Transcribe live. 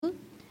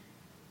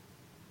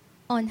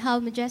on how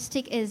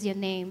majestic is your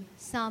name.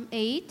 Psalm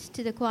 8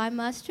 to the choir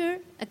master,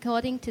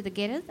 according to the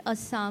Gerith, a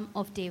psalm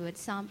of David.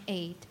 Psalm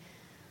 8.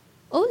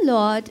 O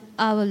Lord,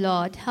 our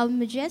Lord, how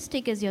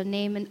majestic is your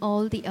name in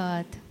all the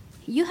earth.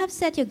 You have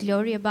set your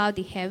glory above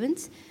the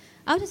heavens.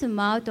 Out of the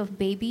mouth of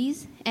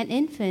babies and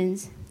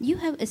infants, you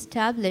have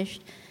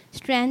established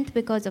strength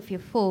because of your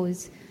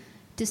foes,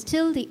 to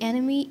still the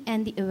enemy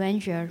and the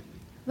avenger.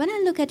 When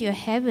I look at your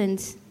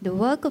heavens, the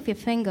work of your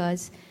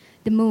fingers,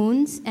 the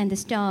moons and the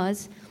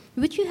stars,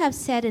 which you have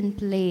set in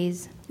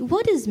place,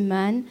 what is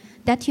man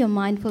that you are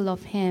mindful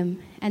of him,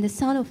 and the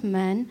son of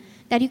man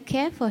that you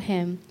care for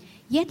him?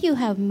 Yet you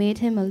have made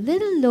him a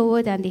little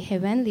lower than the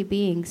heavenly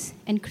beings,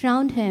 and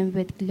crowned him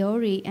with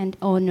glory and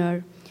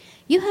honor.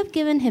 You have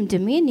given him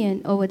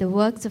dominion over the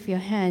works of your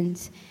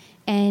hands,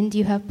 and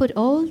you have put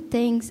all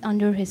things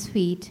under his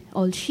feet,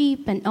 all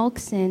sheep and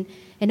oxen,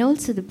 and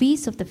also the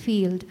beasts of the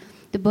field,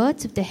 the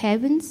birds of the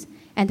heavens,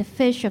 and the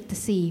fish of the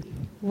sea,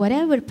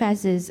 whatever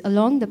passes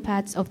along the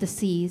paths of the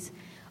seas.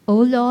 O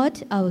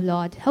Lord, our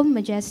Lord, how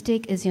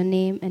majestic is your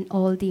name in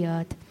all the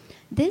earth.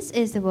 This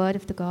is the word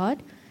of the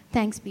God.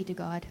 Thanks be to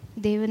God.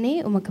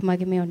 Devane umakku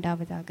magime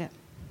undavadaga.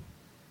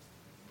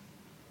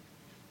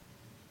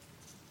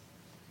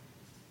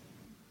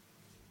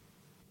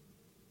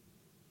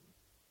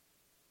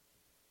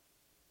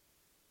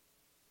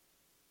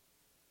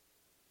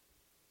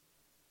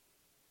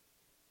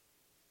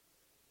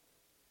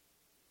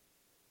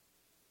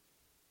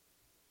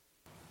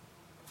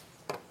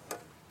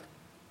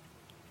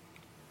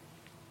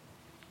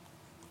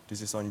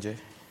 This is Onjay.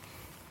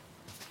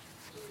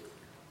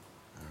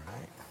 All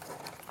right.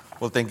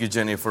 Well, thank you,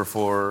 Jennifer,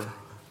 for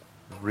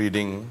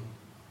reading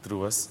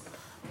through us.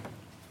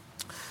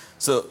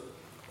 So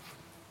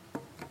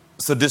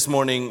this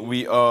morning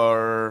we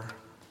are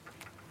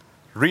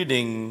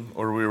reading,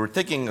 or we were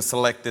taking a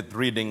selected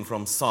reading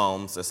from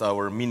Psalms as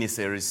our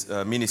mini-series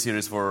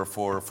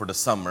for the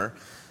summer.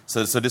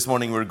 So this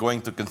morning we're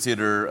going to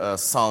consider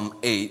Psalm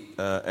 8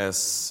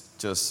 as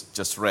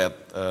just read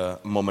a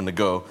moment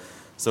ago.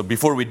 So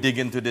before we dig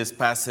into this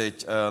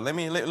passage, let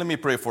me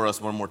pray for us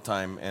one more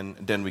time, and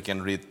then we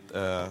can read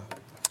the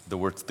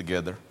words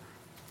together.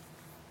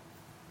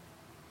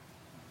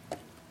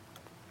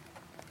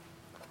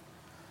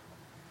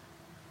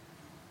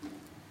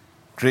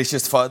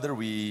 Gracious Father,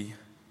 we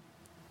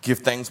give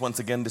thanks once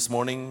again this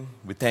morning.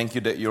 We thank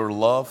you that your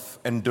love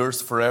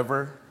endures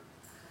forever,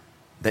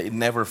 that it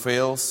never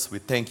fails. We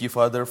thank you,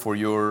 Father, for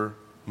your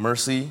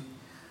mercy.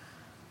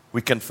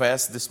 We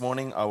confess this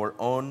morning our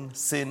own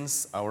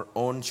sins, our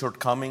own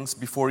shortcomings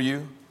before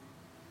you.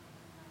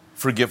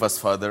 Forgive us,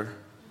 Father.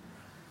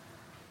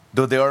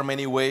 Though there are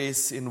many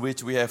ways in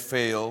which we have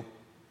failed,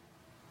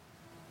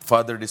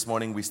 Father, this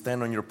morning we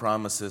stand on your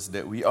promises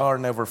that we are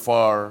never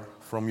far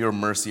from your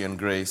mercy and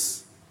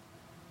grace.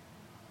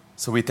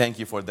 So we thank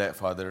you for that,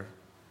 Father.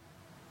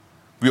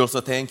 We also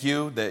thank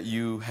you that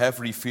you have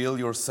revealed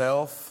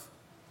yourself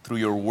through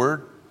your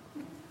word.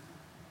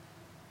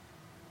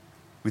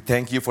 We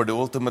thank you for the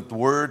ultimate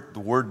word. The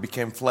word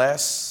became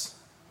flesh.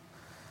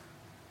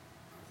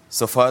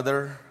 So,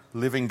 Father,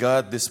 living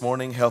God, this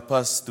morning, help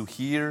us to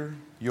hear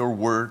your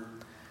word,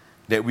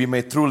 that we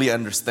may truly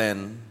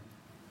understand.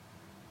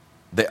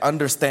 The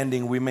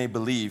understanding we may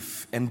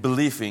believe, and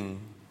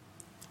believing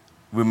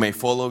we may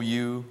follow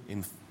you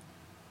in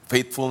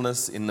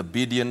faithfulness, in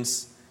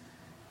obedience,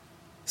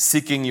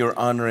 seeking your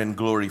honor and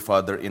glory,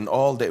 Father, in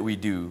all that we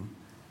do.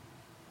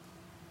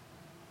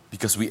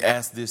 Because we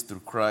ask this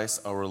through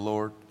Christ, our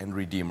Lord and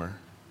Redeemer.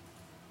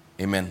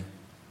 Amen.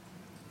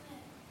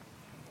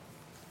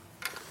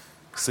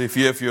 So if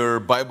you have your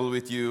Bible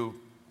with you,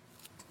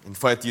 I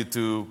invite you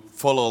to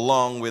follow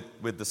along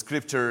with the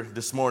scripture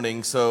this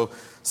morning. So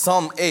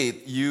Psalm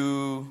 8,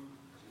 you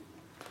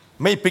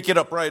may pick it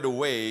up right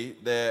away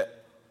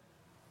that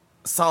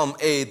Psalm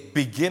 8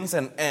 begins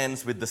and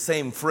ends with the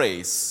same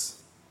phrase.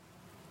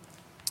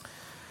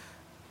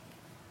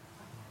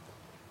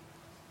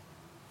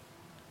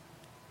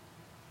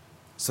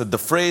 So the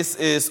phrase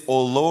is,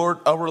 O Lord,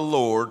 our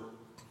Lord,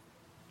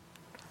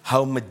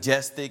 how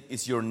majestic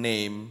is your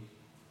name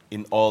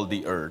in all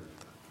the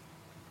earth.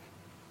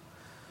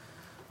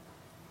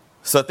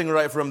 So I think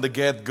right from the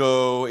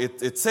get-go,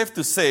 it's safe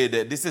to say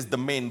that this is the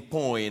main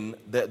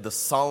point that the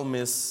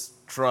psalmist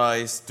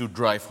tries to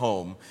drive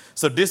home.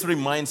 So this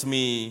reminds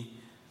me,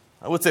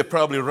 I would say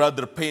probably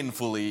rather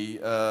painfully,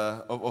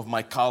 of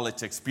my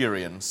college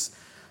experience.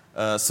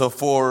 So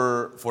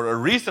for a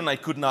reason I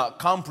could not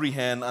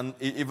comprehend,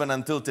 even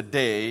until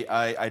today,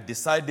 I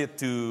decided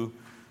to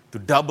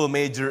double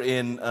major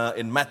in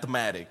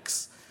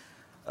mathematics.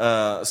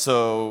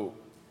 So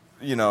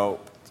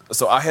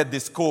I had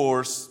this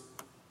course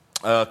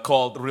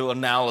called real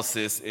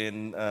analysis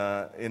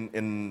to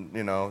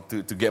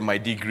get my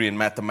degree in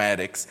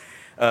mathematics.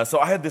 So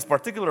I had this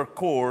particular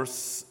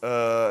course,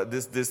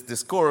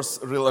 this course,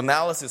 real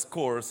analysis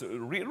course.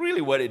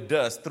 Really, what it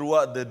does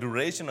throughout the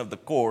duration of the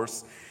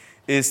course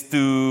is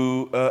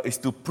to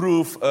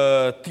prove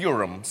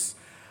theorems.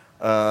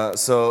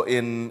 So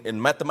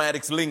in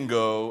mathematics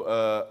lingo,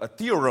 a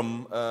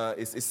theorem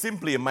is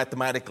simply a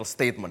mathematical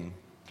statement.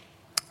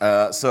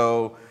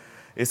 So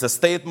it's a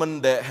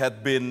statement that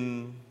had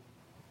been,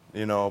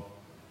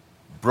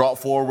 brought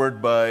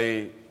forward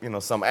by,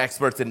 some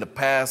experts in the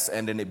past,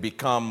 and then it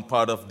become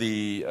part of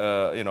the,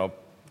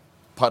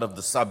 part of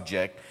the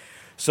subject.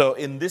 So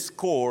in this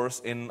course,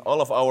 in all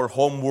of our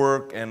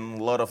homework and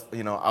a lot of,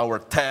 our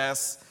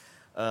tasks,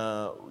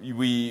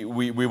 we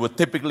would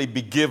typically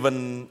be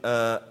given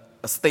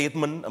a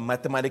statement, a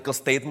mathematical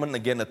statement,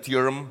 again, a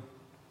theorem,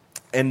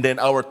 and then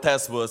our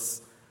task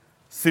was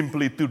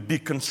simply to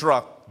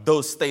deconstruct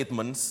those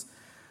statements,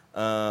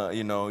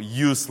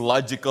 use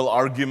logical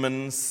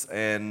arguments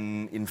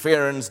and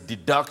inference,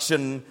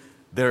 deduction.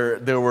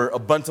 There were a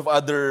bunch of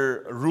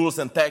other rules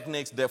and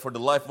techniques that for the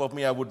life of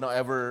me I would not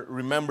ever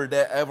remember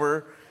that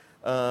ever.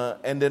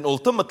 And then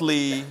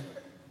ultimately,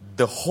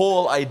 the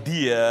whole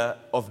idea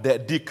of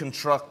that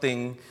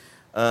deconstructing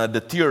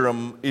the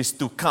theorem is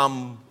to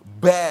come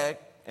back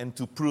and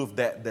to prove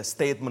that the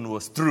statement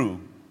was true.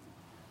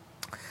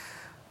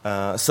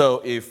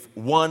 So if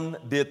one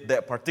did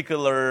that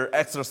particular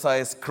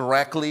exercise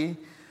correctly,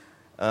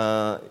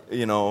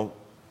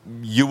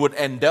 you would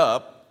end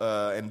up,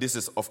 and this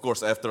is, of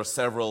course, after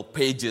several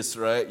pages,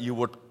 right? You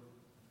would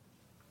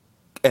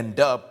end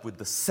up with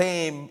the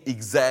same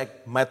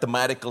exact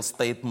mathematical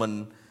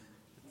statement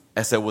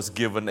as I was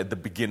given at the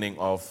beginning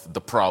of the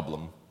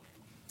problem.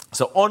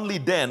 So only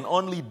then,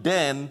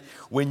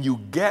 when you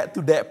get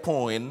to that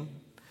point,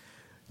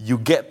 you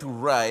get to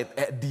write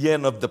at the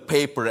end of the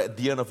paper, at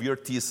the end of your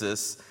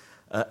thesis,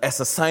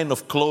 as a sign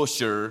of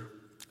closure,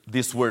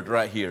 this word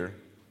right here,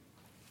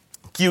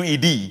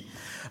 QED.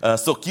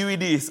 So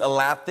QED is a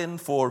Latin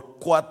for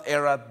quod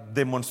erat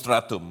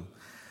demonstratum,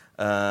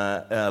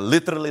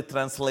 literally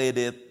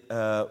translated,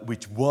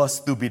 which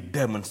was to be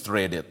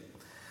demonstrated.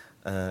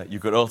 You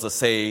could also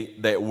say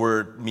that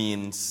word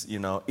means,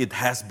 it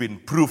has been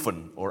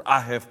proven, or I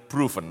have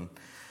proven.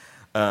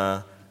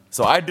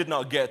 So I did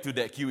not get to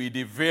that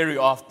QED very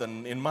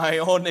often in my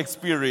own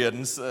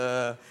experience.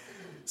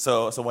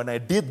 So when I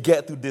did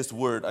get to this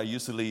word, I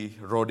usually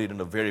wrote it in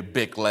a very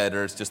big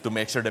letters just to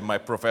make sure that my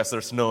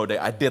professors know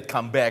that I did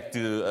come back to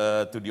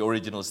the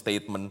original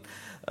statement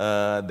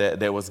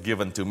that was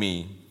given to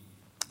me.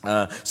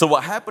 So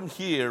what happened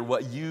here,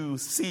 what you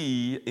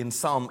see in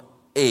Psalm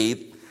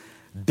 8,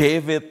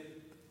 David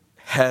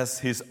has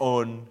his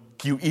own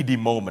QED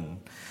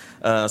moment.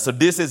 So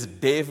this is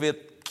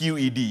David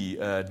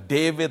QED.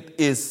 David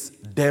is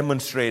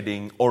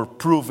demonstrating or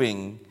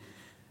proving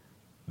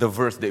the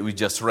verse that we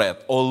just read.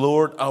 O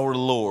Lord, our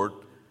Lord,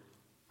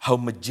 how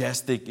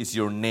majestic is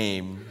your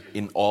name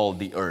in all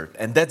the earth.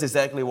 And that's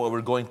exactly what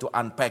we're going to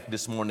unpack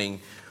this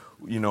morning.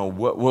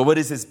 What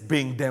is this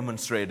being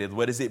demonstrated?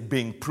 What is it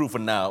being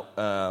proven out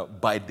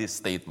by this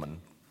statement?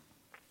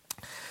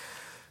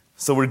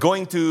 So we're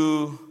going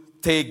to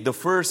take the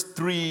first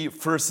three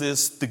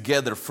verses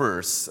together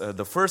first.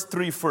 The first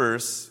three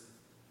verses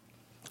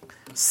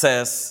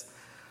says,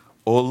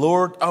 O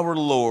Lord, our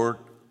Lord,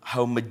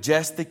 how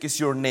majestic is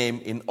your name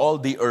in all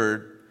the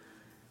earth.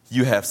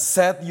 You have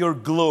set your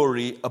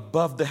glory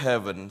above the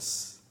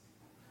heavens.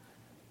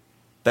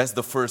 That's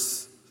the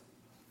first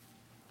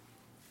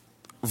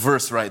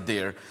verse right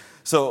there.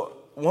 So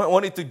I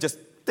wanted to just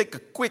take a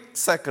quick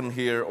second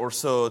here or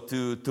so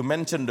to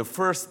mention the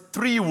first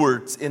three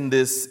words in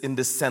this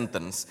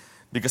sentence,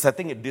 because I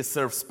think it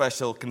deserves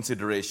special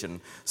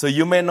consideration. So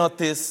you may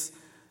notice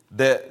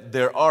that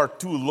there are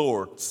two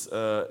Lords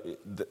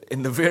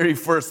in the very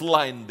first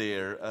line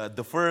there.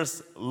 The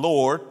first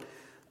Lord,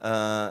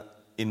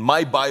 in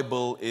my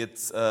Bible,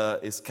 it's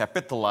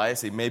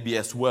capitalized. It may be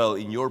as well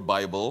in your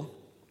Bible.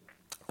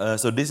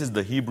 So this is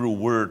the Hebrew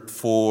word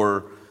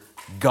for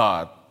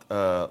God,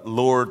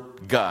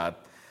 Lord God.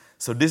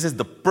 So this is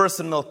the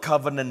personal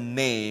covenant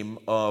name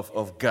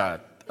of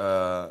God.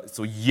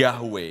 So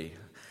Yahweh.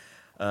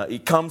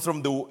 It comes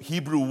from the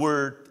Hebrew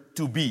word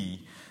to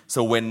be.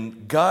 So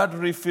when God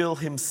revealed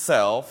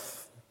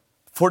himself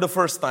for the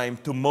first time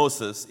to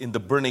Moses in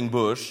the burning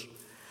bush,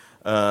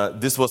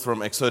 this was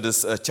from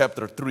Exodus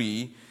chapter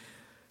 3,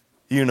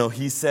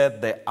 he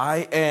said that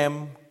I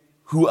am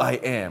who I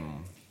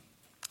am.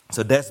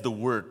 So that's the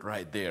word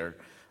right there.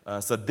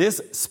 So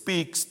this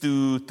speaks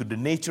to the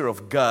nature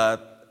of God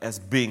as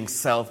being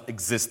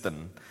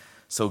self-existent.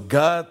 So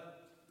God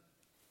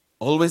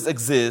always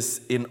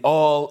exists in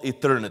all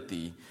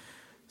eternity.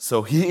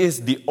 So he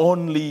is the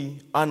only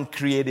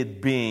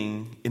uncreated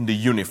being in the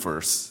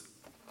universe.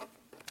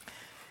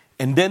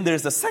 And then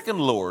there's the second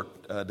Lord.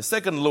 The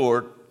second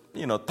Lord,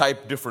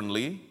 typed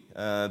differently.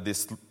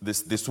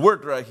 This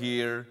word right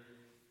here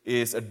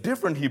is a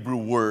different Hebrew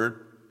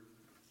word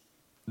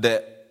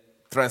that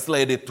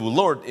translated to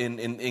Lord in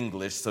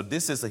English. So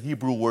this is a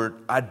Hebrew word,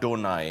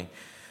 Adonai.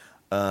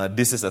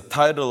 This is a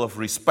title of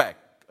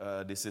respect.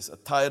 This is a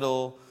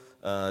title.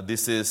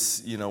 This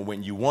is,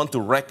 when you want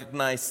to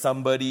recognize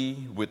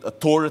somebody with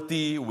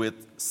authority, with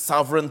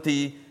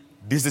sovereignty,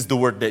 this is the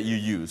word that you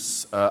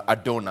use,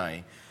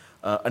 Adonai.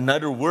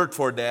 Another word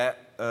for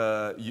that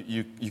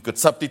you could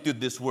substitute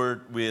this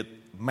word with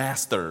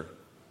master.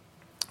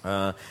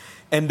 And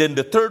then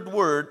the third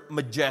word,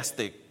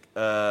 majestic.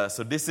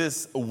 So this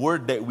is a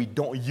word that we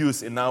don't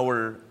use in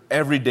our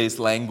everyday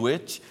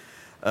language.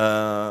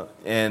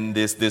 And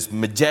this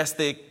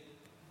majestic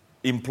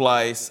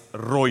implies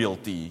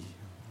royalty,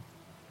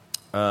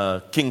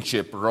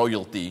 kingship,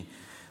 royalty.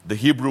 The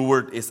Hebrew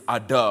word is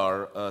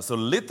adar. So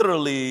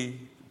literally,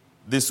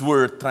 this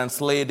word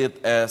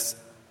translated as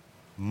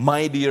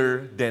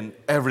mightier than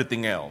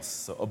everything else,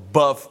 so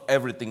above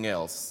everything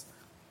else.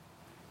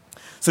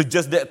 So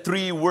just that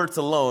three words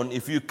alone,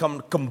 if you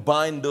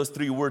combine those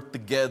three words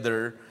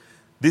together,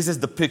 this is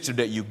the picture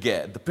that you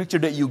get. The picture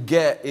that you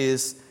get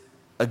is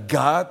a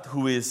God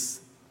who is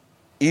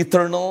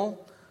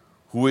eternal,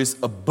 who is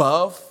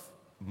above,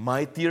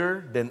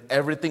 mightier than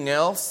everything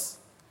else,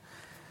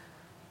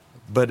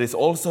 but is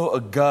also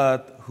a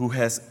God who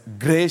has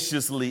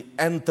graciously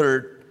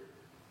entered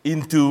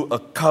into a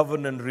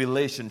covenant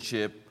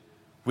relationship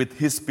with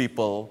his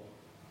people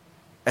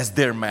as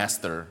their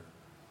master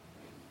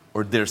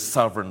or their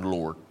sovereign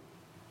Lord.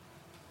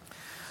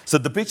 So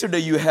the picture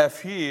that you have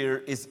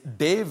here is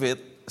David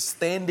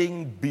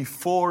standing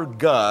before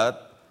God,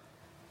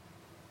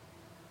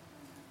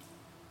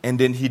 and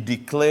then he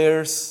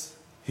declares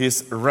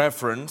his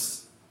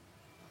reverence,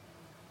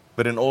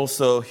 but then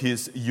also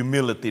his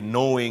humility,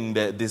 knowing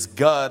that this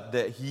God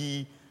that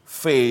he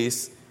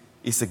faced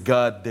is a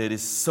God that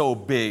is so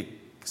big,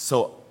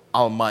 so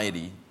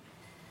almighty.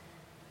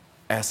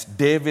 As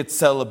David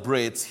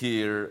celebrates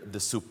here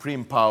the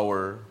supreme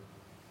power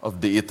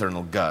of the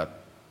eternal God.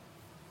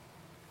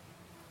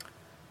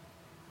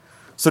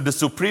 So the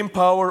supreme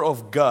power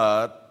of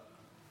God,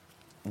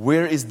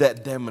 where is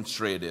that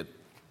demonstrated?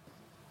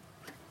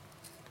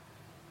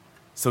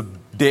 So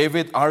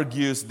David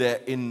argues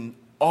that in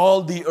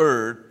all the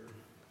earth,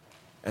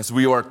 as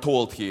we are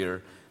told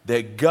here,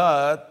 that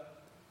God,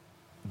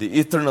 the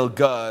eternal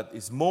God,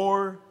 is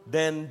more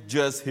than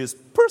just his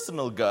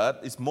personal God,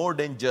 is more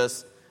than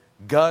just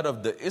God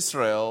of the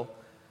Israel,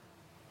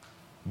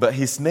 but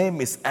his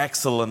name is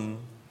excellent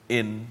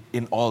in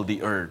all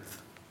the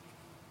earth.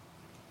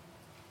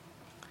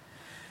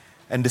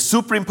 And the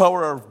supreme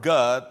power of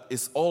God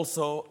is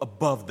also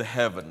above the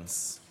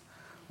heavens.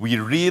 We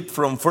read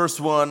from verse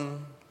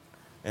 1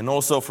 and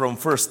also from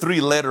verse 3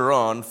 later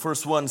on.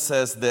 Verse 1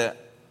 says that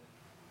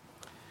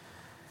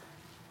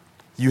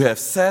you have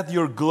set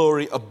your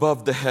glory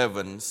above the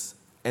heavens.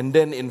 And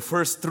then in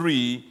verse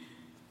 3,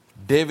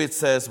 David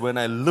says, when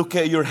I look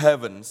at your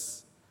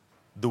heavens,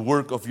 the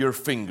work of your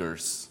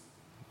fingers.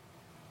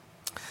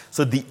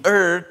 So the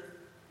earth,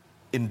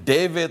 in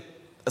David's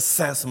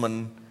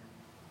assessment,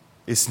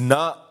 is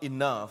not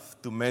enough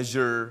to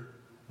measure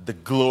the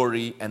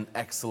glory and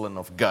excellence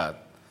of God.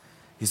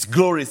 His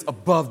glory is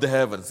above the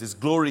heavens. His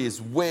glory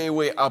is way,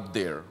 way up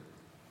there.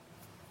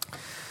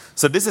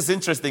 So this is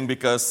interesting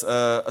because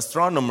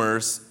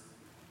astronomers,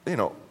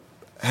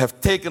 have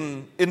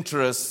taken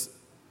interest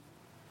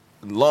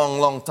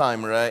long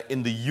time, right,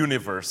 in the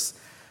universe.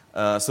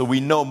 So we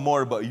know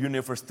more about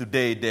universe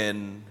today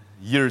than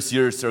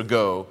years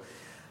ago.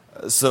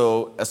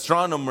 So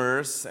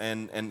astronomers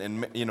and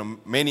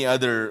many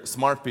other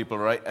smart people,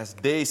 right, as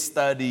they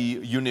study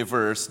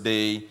universe,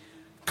 they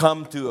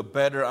come to a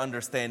better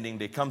understanding,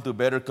 they come to a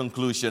better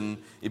conclusion.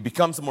 It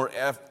becomes more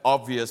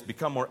obvious,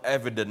 become more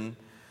evident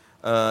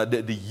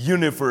that the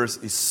universe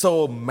is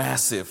so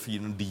massive.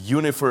 The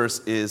universe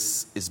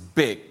is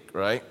big,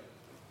 right?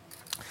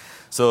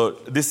 So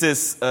this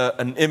is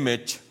an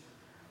image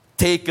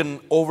taken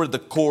over the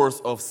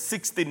course of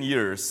 16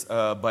 years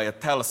by a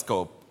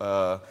telescope.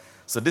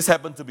 So this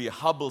happened to be a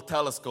Hubble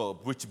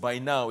telescope, which by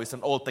now is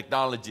an old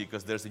technology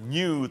because there's a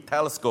new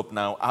telescope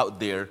now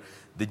out there,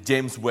 the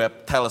James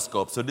Webb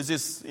telescope. So this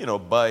is,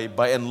 by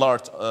and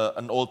large,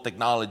 an old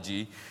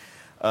technology.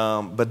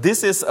 But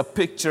this is a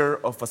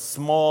picture of a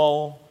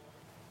small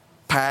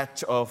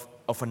patch of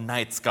a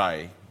night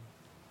sky.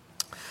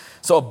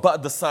 So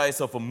about the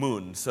size of a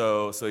moon.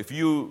 So if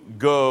you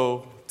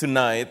go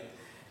tonight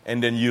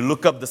and then you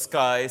look up the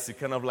skies, you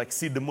kind of like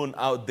see the moon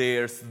out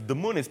there. So the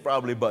moon is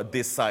probably about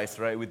this size,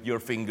 right, with your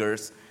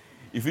fingers.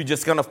 If you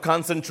just kind of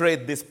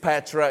concentrate this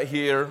patch right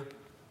here,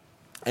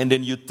 and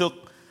then you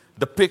took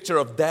the picture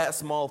of that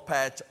small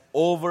patch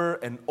over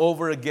and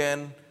over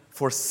again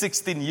for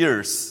 16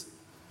 years,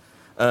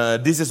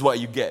 this is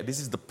what you get. This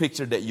is the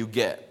picture that you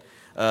get.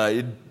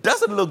 It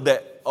doesn't look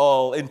that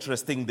all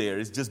interesting there.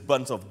 It's just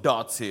bunch of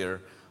dots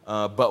here.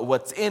 But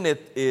what's in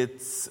it,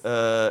 it's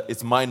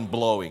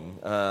mind-blowing.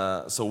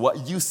 So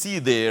what you see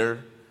there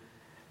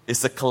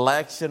is a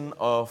collection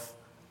of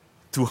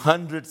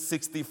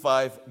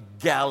 265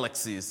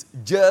 galaxies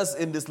just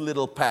in this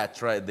little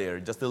patch right there,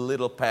 just a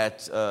little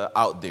patch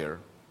out there.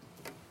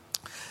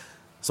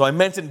 So I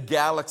mentioned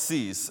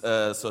galaxies,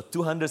 so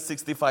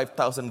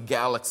 265,000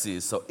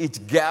 galaxies. So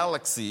each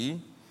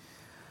galaxy,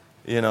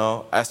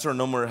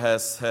 astronomer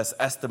has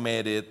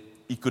estimated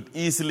it could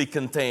easily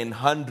contain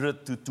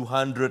 100 to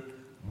 200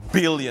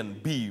 billion,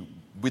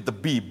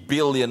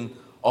 billion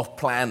of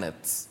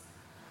planets.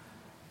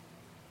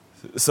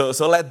 So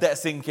let that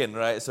sink in,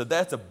 right? So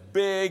that's a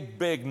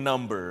big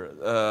number,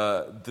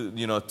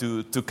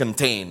 to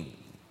contain.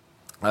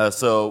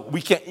 So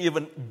we can't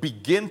even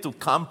begin to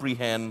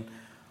comprehend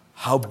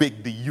how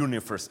big the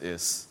universe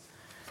is.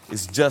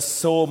 It's just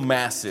so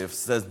massive.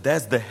 So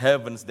that's the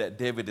heavens that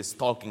David is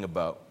talking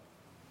about.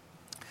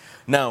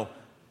 Now,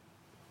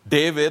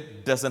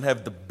 David doesn't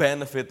have the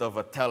benefit of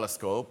a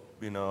telescope.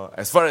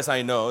 As far as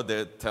I know,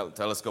 the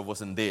telescope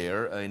wasn't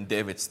there in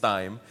David's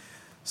time.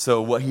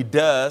 So what he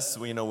does,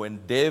 when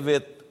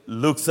David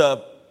looks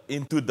up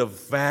into the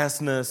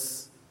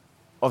vastness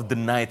of the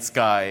night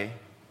sky,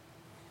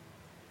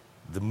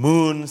 the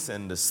moons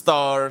and the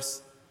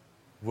stars,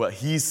 what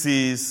he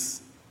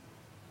sees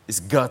is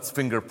God's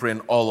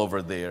fingerprint all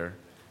over there.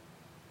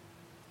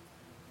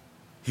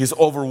 He's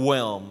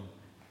overwhelmed,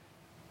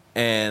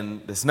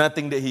 and there's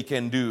nothing that he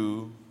can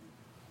do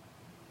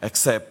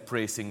except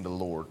praising the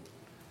Lord.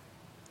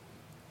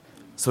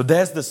 So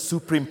that's the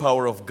supreme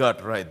power of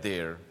God right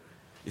there.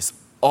 It's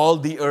all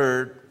the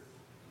earth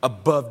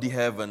above the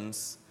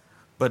heavens.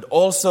 But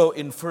also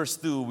in verse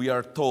 2, we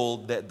are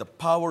told that the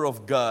power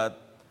of God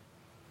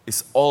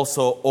is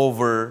also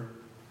over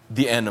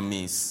the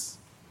enemies.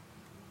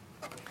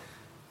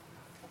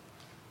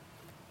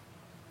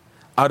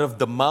 Out of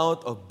the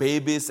mouth of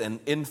babies and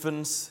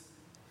infants,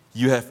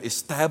 you have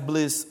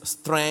established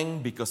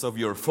strength because of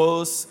your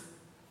foes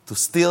to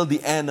still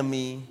the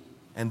enemy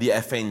and the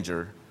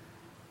avenger.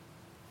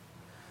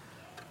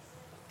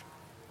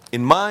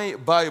 In my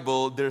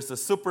Bible, there's a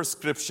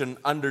superscription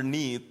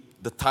underneath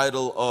the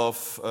title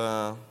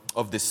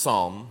of this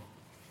psalm.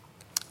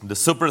 The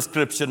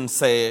superscription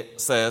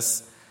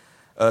says,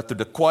 to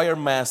the choir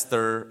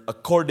master,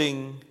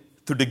 according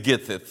to the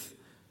Gittith,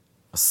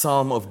 a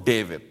psalm of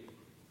David.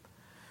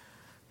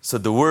 So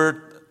the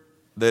word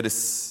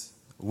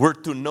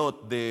to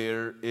note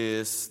there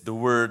is the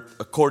word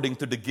according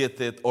to the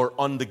Gittith or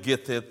on the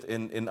Gittith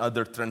in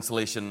other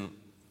translation.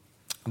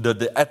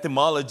 The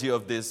etymology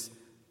of this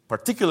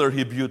particular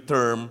Hebrew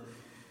term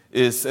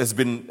has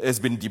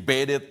been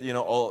debated,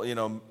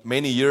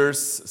 many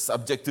years,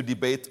 subject to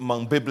debate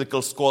among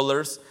biblical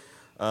scholars.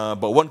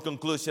 But one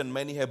conclusion,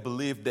 many have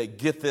believed that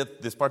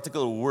Gittith, this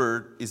particular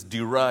word, is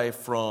derived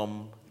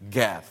from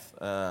Gath.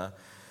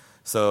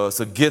 So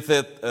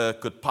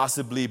Gittith could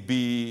possibly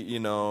be,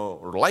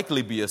 or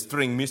likely be a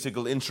string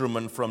musical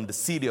instrument from the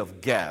city of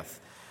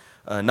Gath.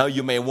 Now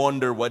you may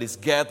wonder, what is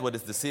Gath? What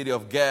is the city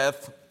of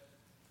Gath?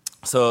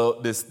 So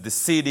this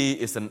city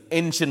is an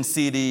ancient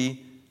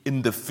city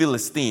in the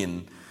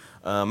Philistine.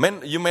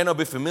 You may not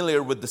be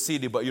familiar with the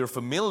city, but you're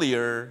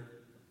familiar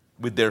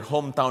with their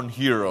hometown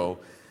hero.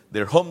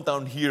 Their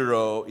hometown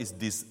hero is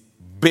this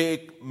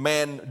big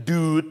man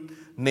dude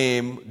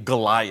named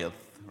Goliath,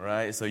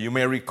 right? So you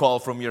may recall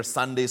from your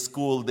Sunday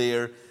school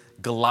there,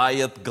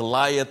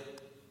 Goliath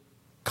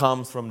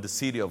comes from the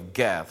city of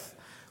Gath.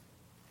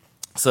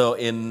 So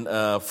in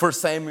 1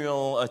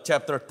 Samuel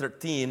chapter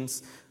 13,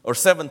 or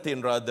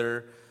 17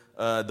 rather,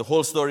 the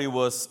whole story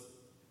was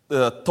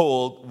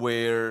told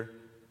where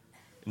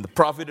in the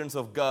providence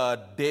of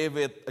God,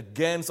 David,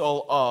 against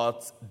all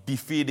odds,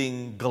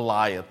 defeating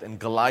Goliath. And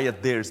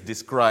Goliath there is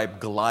described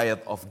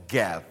Goliath of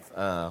Gath.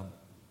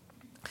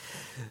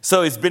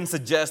 So it's been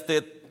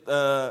suggested,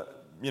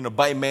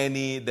 by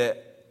many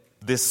that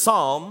this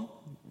psalm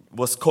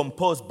was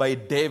composed by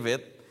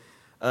David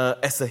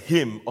as a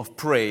hymn of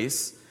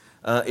praise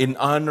in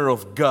honor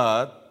of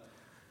God,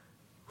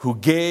 who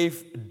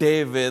gave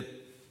David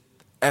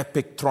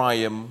epic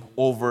triumph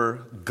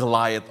over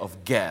Goliath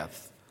of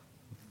Gath.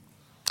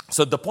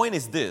 So the point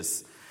is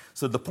this.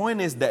 So the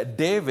point is that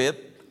David,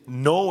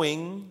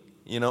 knowing,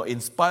 in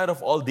spite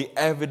of all the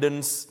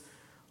evidence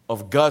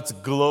of God's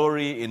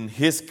glory in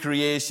his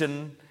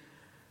creation,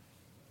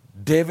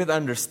 David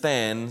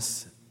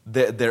understands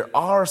that there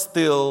are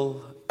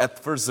still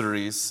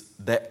adversaries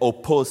that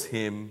oppose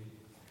him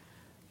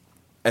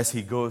as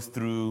he goes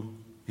through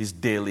his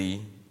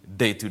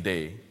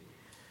day-to-day.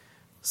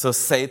 So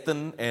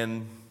Satan,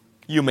 and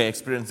you may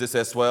experience this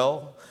as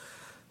well,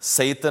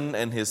 Satan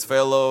and his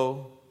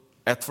fellow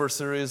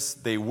adversaries,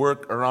 they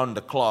work around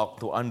the clock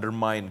to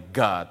undermine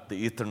God,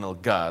 the eternal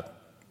God.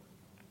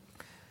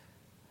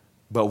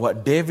 But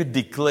what David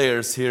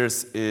declares here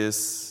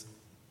is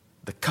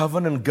the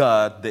covenant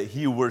God that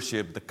he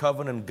worshiped, the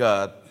covenant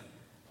God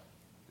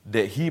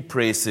that he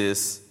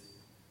praises,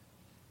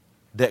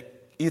 that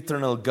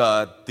eternal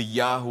God, the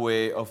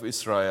Yahweh of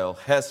Israel,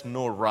 has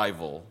no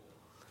rival.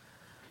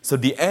 So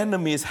the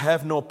enemies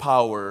have no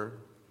power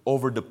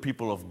over the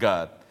people of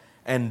God.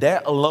 And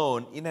that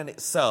alone, in and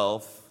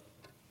itself,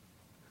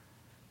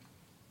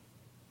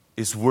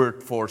 is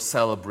worth for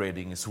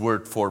celebrating, is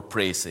worth for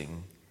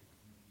praising.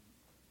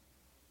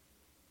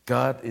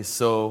 God is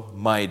so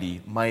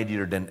mighty,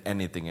 mightier than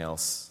anything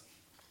else.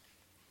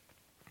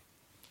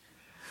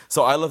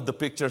 So I love the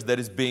pictures that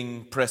is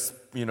being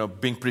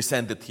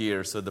presented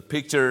here. So the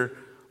picture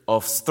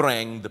of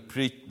strength,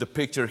 the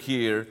picture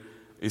here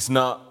is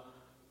not,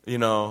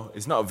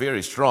 it's not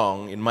very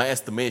strong. In my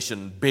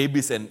estimation,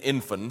 babies and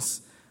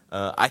infants,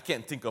 I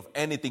can't think of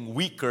anything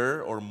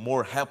weaker or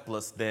more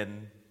helpless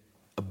than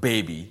a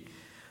baby.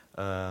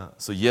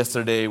 So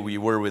yesterday we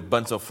were with a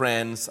bunch of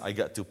friends. I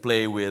got to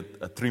play with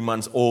a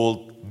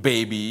 3-month-old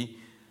baby.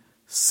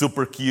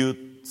 Super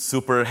cute,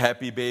 super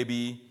happy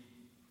baby.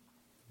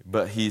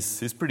 But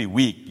he's pretty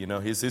weak,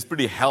 He's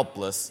pretty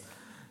helpless.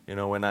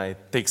 When I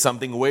take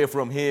something away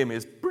from him,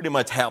 he's pretty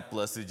much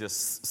helpless. He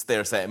just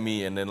stares at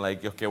me and then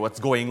like, okay, what's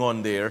going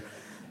on there?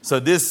 So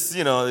this,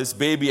 this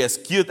baby, as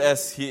cute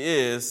as he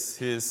is,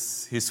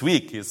 he's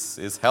weak,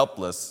 he's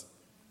helpless.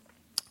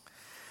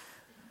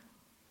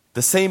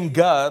 The same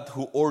God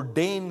who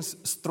ordains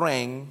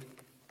strength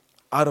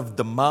out of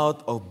the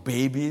mouth of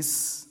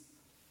babies,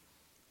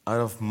 out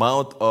of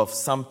mouth of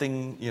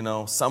something,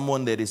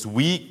 someone that is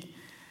weak,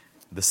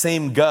 the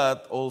same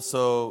God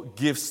also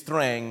gives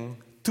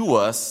strength to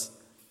us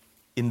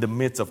in the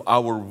midst of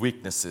our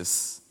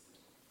weaknesses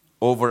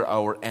over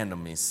our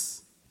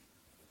enemies.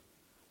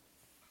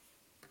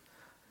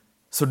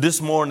 So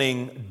this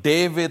morning,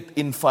 David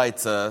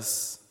invites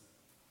us,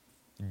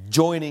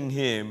 joining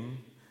him,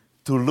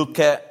 to look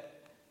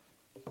at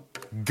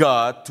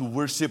God, to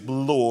worship the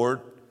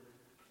Lord,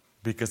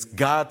 because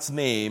God's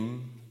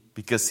name,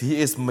 because He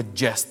is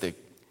majestic.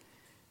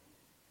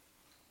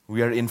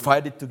 We are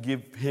invited to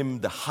give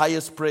Him the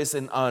highest praise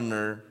and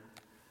honor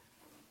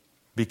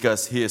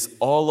because He is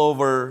all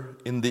over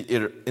in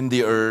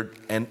the earth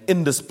and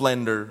in the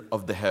splendor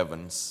of the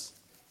heavens.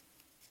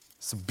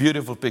 It's a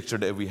beautiful picture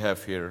that we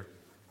have here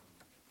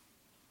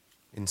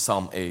in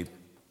Psalm 8.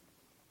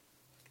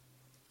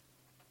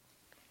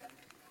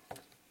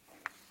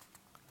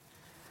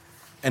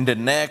 And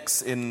then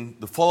next, in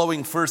the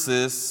following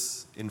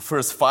verses, in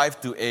verse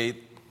 5 to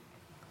 8,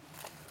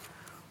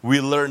 we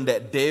learn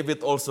that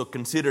David also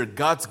considered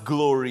God's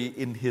glory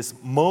in his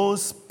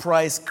most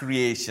prized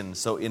creation.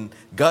 So in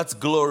God's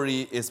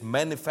glory is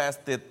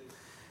manifested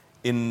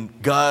in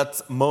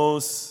God's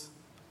most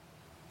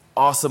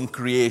awesome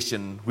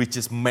creation, which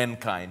is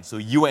mankind. So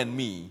you and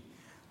me.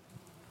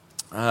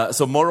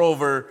 So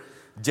moreover,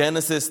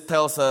 Genesis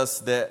tells us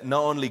that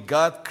not only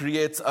God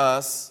creates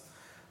us,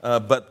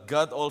 but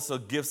God also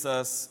gives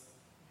us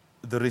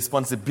the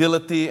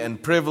responsibility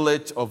and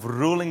privilege of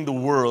ruling the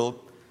world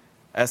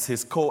as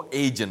His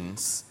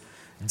co-agents.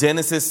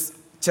 Genesis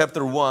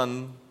chapter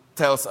 1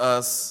 tells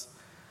us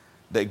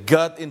that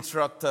God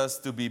instructs us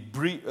to be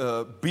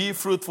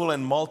fruitful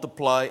and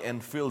multiply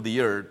and fill the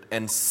earth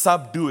and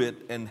subdue it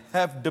and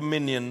have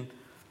dominion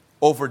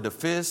over the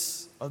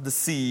fish of the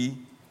sea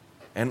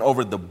and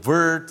over the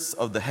birds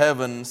of the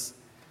heavens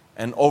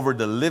and over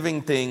the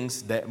living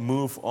things that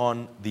move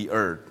on the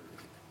earth.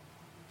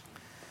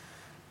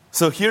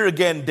 So here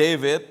again,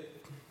 David,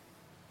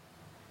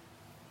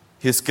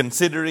 he's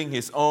considering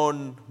his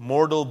own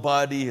mortal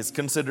body, he's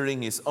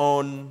considering his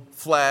own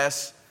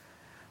flesh,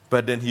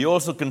 but then he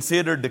also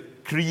considered the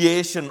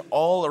creation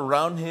all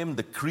around him,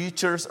 the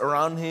creatures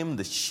around him,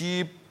 the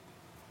sheep,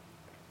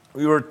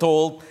 we were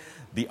told,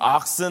 the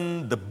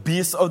oxen, the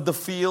beasts of the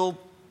field,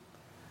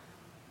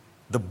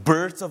 the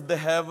birds of the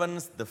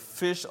heavens, the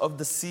fish of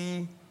the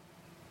sea.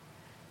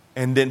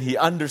 And then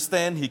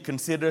he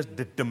considers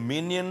the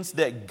dominions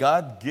that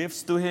God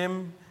gives to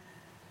him.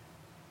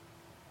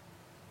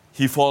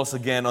 He falls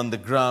again on the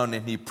ground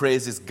and he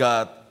praises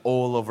God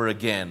all over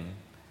again.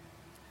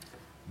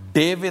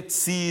 David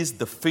sees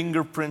the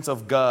fingerprints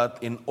of God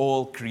in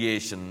all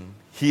creation.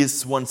 He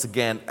is once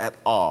again at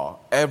awe.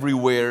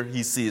 Everywhere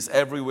he sees,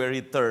 everywhere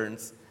he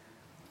turns,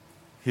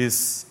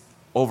 he's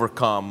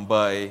overcome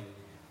by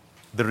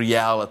the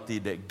reality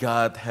that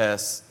God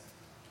has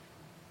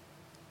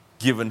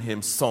given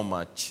him so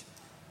much.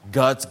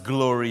 God's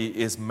glory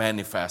is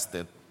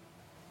manifested.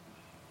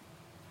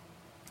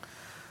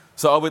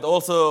 So I would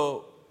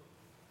also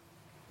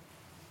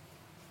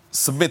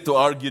submit to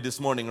argue this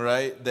morning,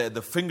 right, that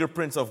the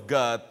fingerprints of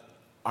God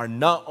are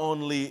not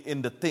only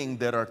in the things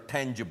that are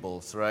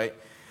tangibles, right?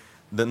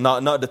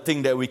 Not the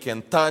thing that we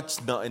can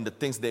touch, not in the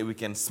things that we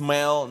can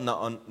smell,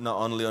 not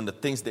only on the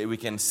things that we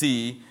can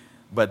see,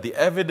 but the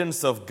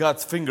evidence of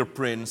God's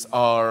fingerprints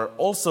are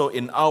also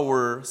in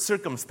our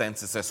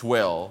circumstances as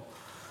well.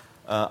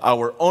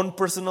 Our own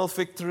personal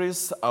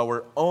victories,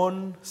 our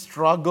own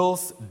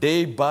struggles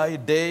day by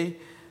day,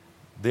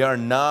 they are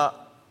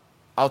not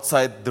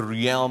outside the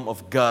realm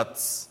of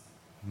God's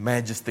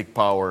majestic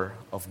power,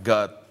 of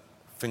God's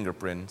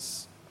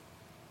fingerprints.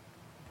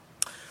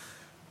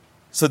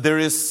 So there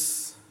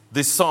is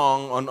this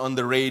song on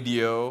the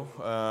radio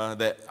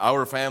that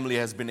our family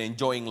has been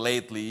enjoying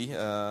lately.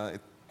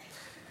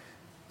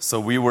 So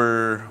we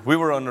were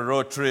on a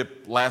road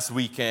trip last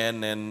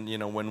weekend,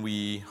 and when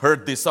we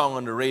heard this song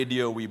on the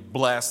radio, we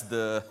blasted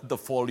the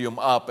volume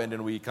up, and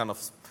then we kind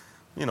of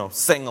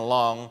sang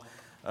along.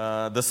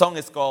 The song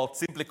is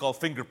simply called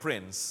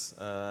Fingerprints.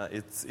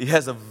 It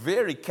has a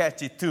very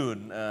catchy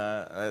tune.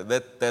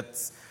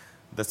 That's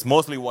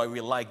mostly why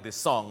we like this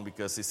song,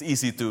 because it's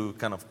easy to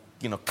kind of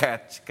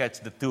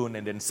catch the tune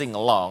and then sing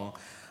along.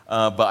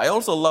 But I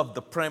also love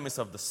the premise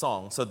of the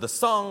song. So the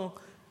song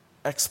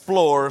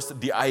explores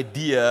the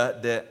idea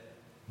that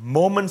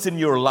moments in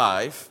your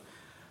life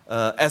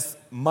as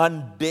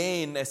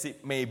mundane as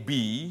it may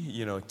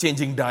be,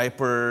 changing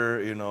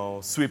diaper,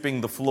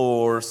 sweeping the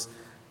floors,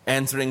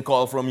 answering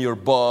call from your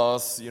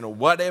boss,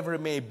 whatever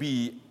it may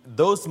be,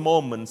 those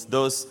moments,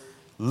 those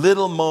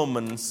little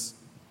moments,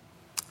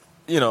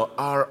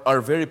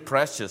 are very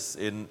precious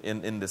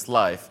in this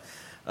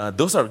life.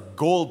 Those are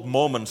gold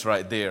moments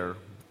right there.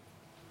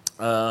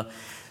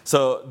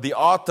 So the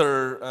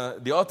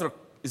author,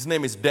 his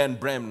name is Dan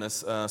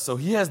Bremnes. So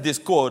he has this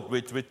quote,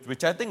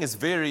 which I think is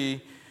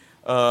very,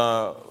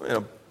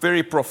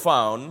 very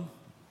profound.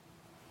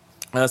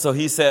 So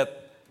he said,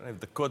 I don't know if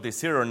the quote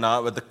is here or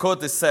not, but the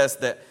quote says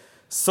that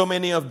so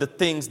many of the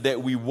things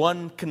that we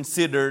once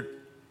considered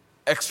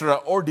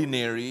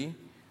extraordinary,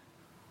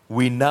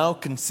 we now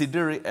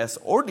consider it as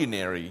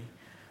ordinary.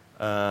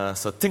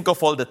 So think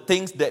of all the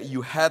things that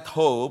you had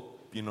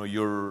hope,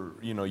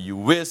 you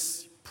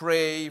wish,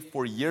 pray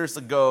for years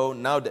ago.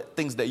 Now the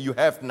things that you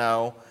have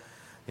now,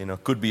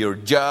 could be your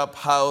job,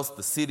 house,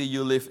 the city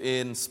you live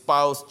in,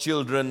 spouse,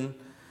 children.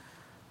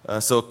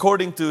 So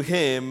according to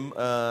him,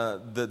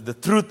 the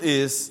truth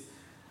is,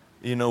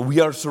 we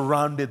are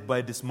surrounded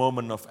by this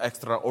moment of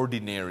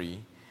extraordinary.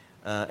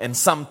 And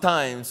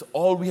sometimes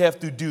all we have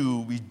to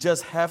do, we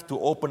just have to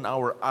open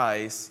our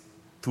eyes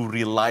to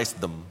realize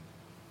them.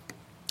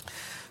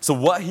 So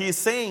what he's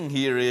saying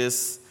here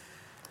is,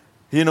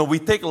 we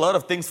take a lot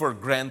of things for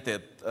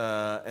granted,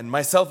 and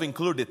myself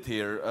included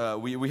here.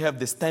 We have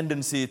this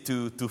tendency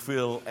to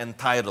feel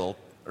entitled,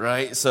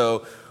 right?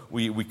 So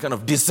we kind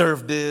of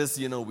deserve this,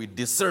 we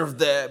deserve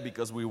that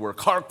because we work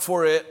hard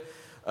for it.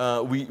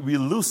 We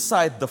lose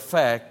sight the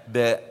fact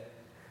that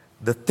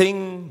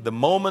the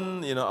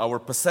moment, our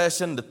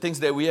possession, the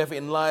things that we have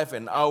in life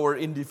and our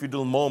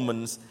individual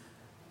moments,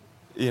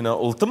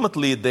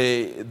 ultimately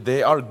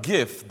they are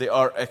gift. They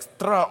are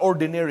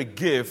extraordinary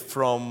gift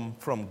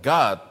from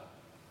God.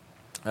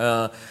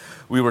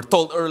 We were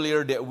told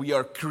earlier that we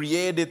are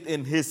created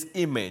in His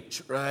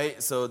image,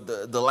 right? So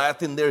the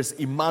Latin there is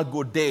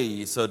imago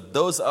Dei. So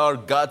those are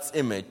God's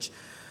image.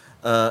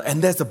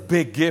 And that's a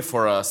big gift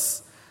for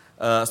us.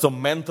 So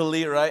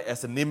mentally, right,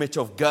 as an image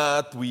of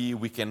God,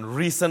 we can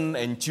reason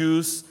and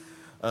choose.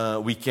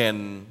 We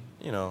can,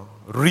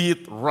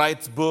 read,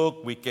 write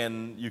book.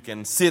 You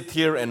can sit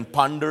here and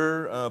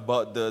ponder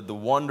about the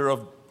wonder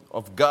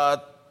of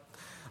God.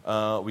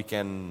 We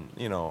can,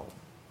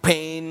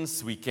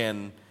 paint. We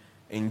can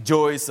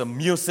enjoy some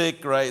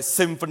music, right,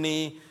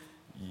 symphony.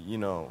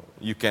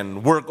 You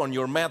can work on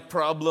your math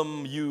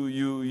problem.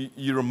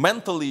 You're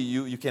mentally,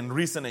 you can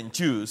reason and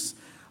choose.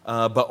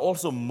 But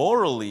also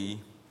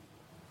morally,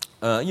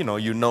 you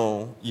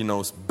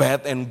know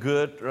bad and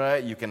good,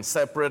 right? You can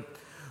separate,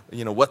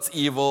 what's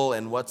evil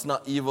and what's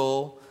not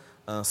evil.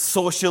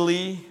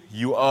 Socially,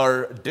 you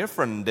are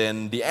different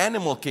than the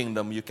animal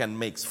kingdom. You can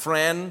make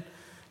friends.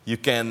 You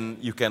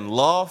can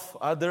love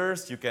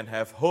others. You can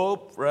have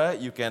hope, right?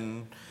 You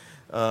can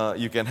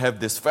have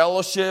this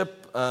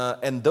fellowship,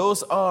 and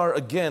those are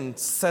again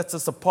sets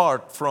us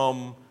apart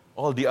from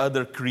all the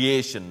other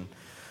creation.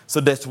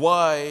 So that's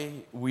why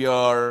we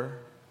are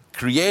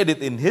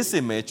created in His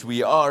image.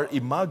 We are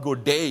imago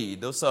Dei.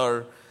 Those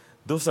are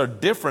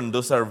different.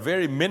 Those are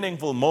very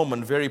meaningful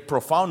moment, very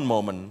profound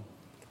moment.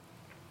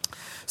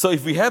 So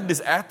if we have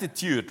this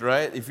attitude,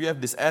 right? If we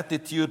have this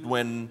attitude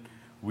when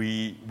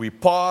we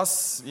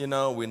pause,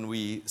 when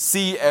we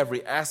see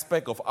every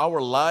aspect of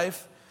our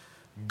life,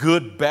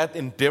 good, bad,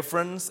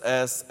 indifference,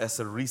 as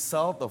a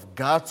result of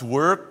God's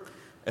work,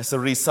 as a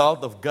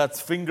result of God's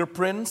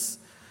fingerprints,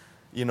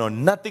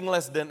 nothing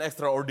less than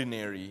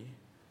extraordinary,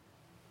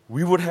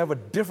 we would have a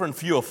different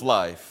view of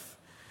life.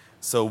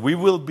 So we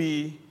will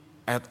be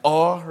at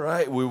awe,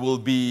 right? We will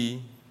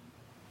be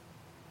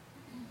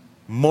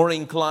more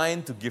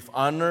inclined to give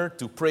honor,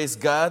 to praise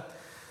God,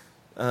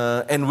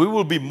 and we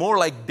will be more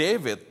like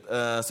David.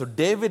 So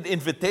David's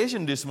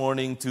invitation this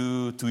morning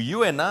to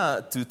you and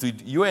to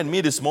you and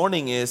me this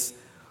morning is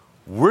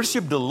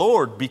worship the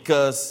Lord,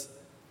 because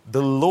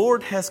the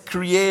Lord has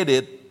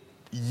created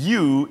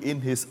you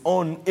in His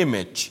own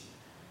image.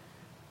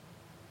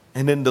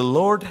 And then the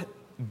Lord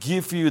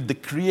give you the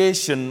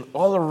creation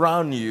all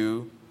around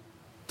you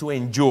to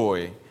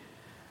enjoy.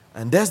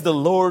 And that's the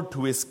Lord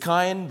who is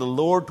kind, the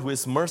Lord who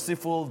is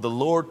merciful, the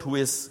Lord who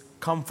is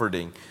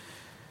comforting.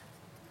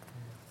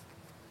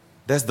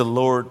 That's the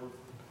Lord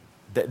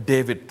that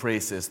David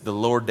praises, the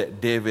Lord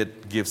that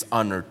David gives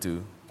honor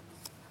to.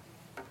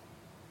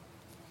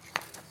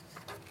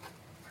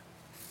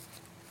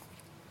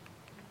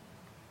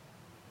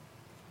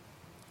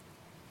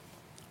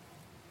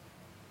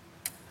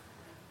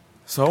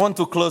 So I want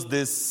to close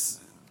this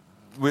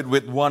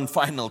with one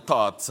final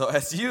thought. So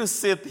as you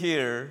sit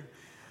here,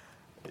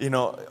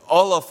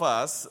 all of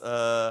us,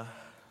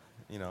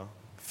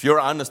 if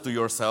you're honest to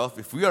yourself,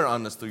 if we are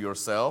honest to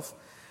yourself,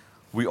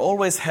 we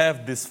always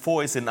have this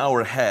voice in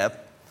our head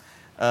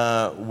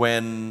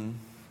when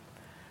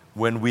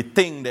we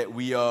think that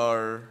we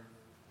are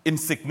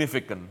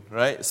insignificant,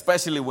 right?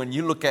 Especially when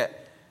you look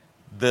at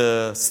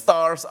the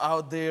stars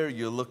out there,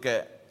 you look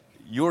at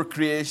your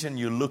creation,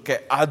 you look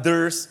at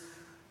others,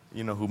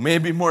 who may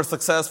be more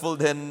successful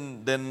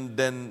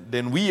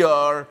than we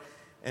are,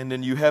 and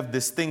then you have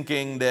this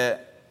thinking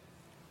that,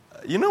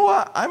 you know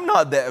what, I'm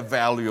not that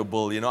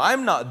valuable,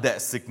 I'm not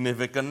that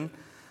significant,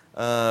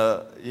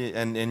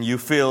 and you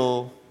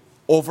feel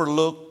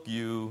overlooked,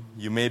 you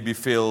maybe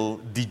feel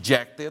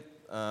dejected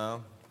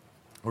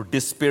or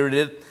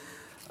dispirited.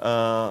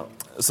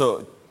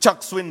 So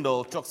Chuck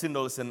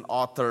Swindoll is an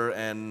author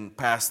and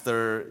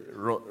pastor,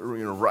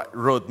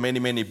 wrote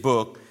many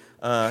books.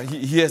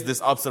 He has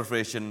this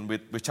observation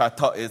which I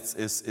thought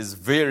is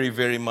very,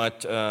 very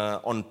much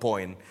on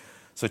point.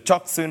 So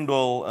Chuck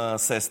Swindoll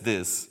says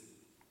this.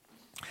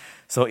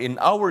 So in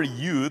our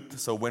youth,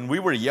 so when we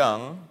were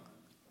young,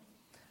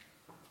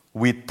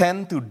 we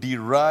tend to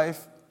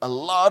derive a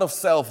lot of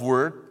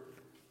self-worth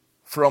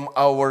from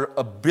our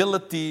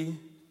ability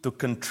to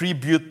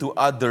contribute to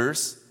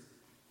others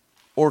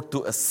or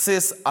to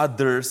assist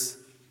others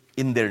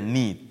in their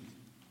need.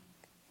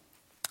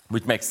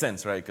 Which makes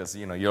sense, right? Because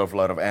you have a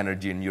lot of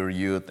energy in your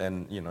youth,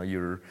 and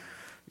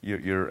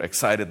you're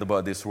excited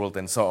about this world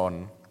and so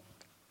on.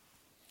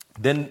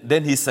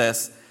 Then he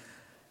says,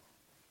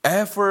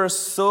 ever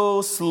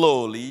so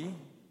slowly,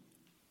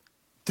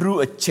 through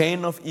a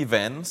chain of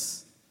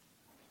events,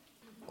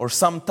 or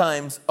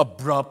sometimes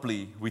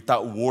abruptly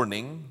without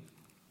warning,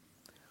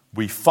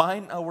 we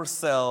find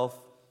ourselves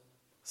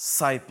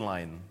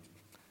sidelined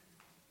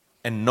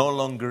and no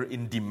longer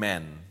in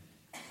demand.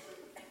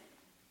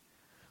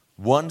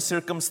 One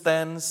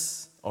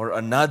circumstance or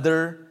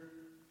another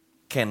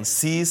can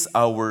seize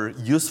our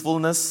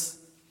usefulness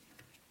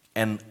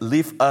and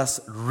leave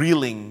us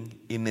reeling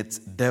in its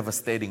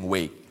devastating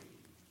wake.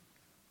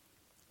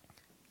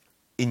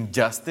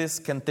 Injustice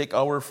can take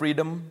our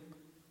freedom.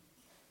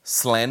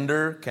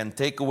 Slander can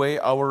take away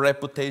our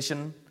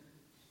reputation.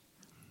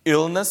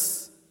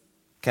 Illness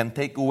can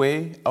take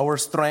away our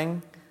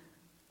strength.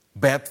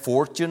 Bad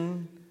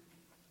fortune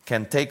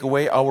can take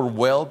away our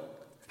wealth.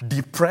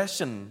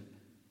 Depression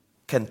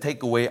can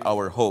take away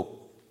our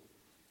hope.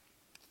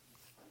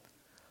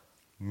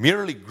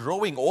 Merely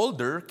growing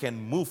older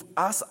can move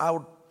us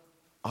out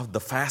of the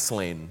fast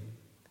lane.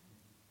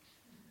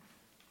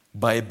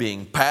 By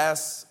being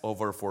passed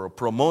over for a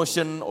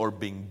promotion or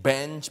being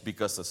benched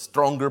because a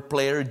stronger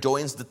player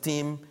joins the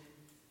team,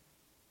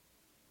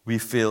 we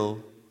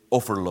feel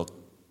overlooked.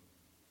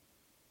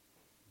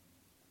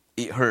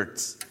 It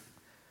hurts.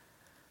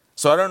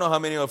 So I don't know how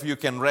many of you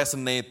can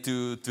resonate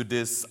to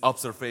these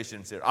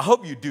observations here. I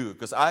hope you do,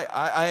 because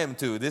I am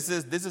too. This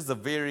is a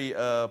very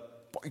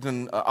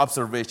important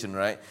observation,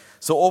 right?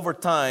 So over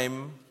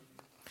time,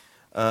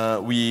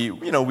 we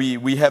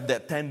have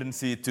that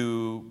tendency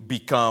to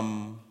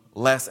become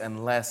less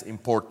and less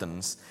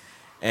importance,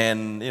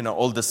 and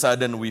all of a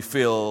sudden we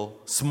feel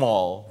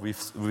small, we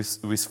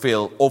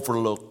feel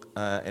overlooked,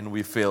 and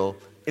we feel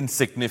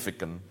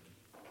insignificant.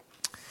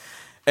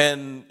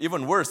 And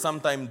even worse,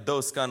 sometimes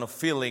those kind of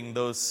feeling,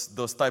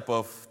 those type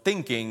of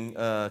thinking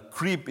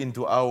creep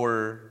into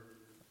our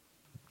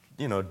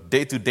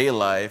day-to-day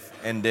life,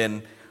 and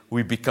then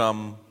we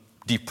become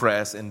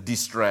depressed and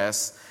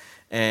distressed,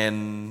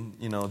 and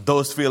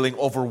those feelings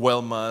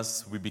overwhelm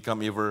us. We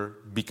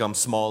become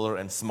smaller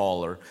and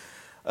smaller.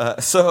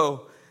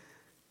 So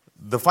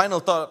the final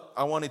thought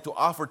I wanted to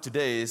offer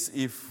today is,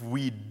 if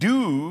we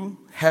do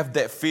have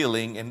that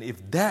feeling, and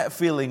if that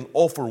feeling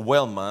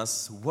overwhelms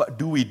us, what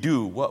do we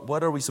do?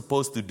 What are we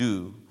supposed to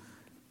do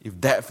if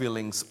that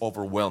feeling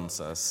overwhelms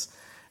us?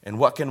 And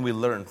what can we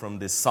learn from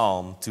this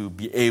psalm to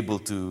be able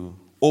to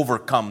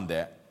overcome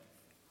that?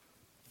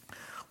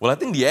 Well, I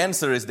think the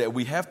answer is that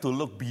we have to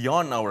look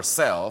beyond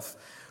ourselves.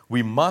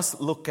 We must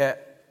look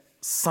at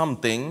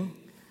something,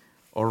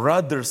 or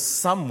rather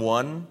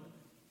someone,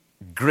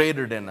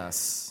 greater than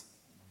us.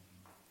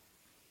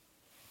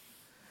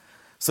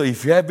 So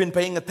if you have been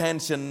paying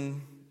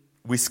attention,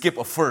 we skip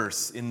a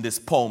verse in this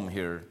poem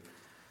here.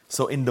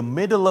 So in the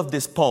middle of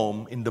this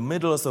poem, in the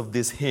middle of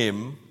this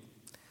hymn,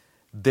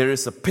 there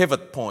is a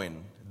pivot point.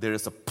 There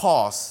is a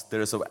pause. There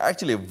is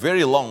actually a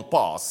very long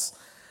pause.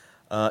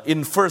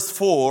 In verse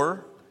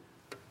 4,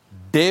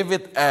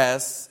 David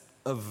asks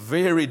a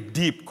very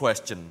deep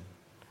question.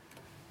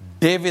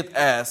 David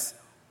asks,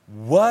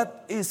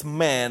 "What is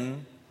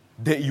man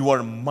that you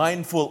are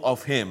mindful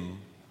of him,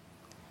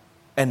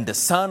 and the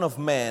Son of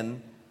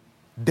Man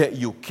that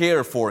you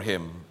care for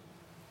him?"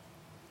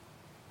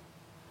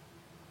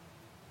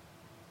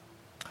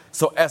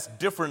 So asked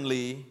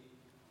differently,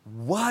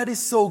 what is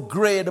so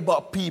great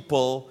about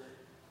people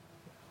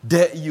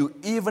that you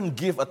even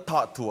give a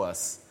thought to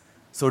us?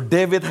 So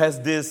David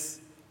has this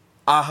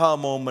aha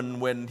moment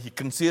when he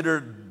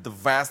considered the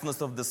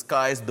vastness of the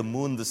skies, the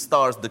moon, the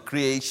stars, the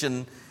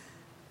creation,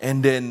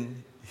 and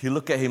then he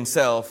looked at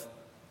himself.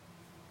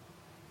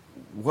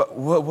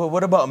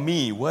 What about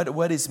me?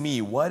 What is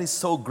me? What is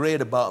so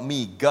great about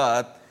me,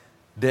 God,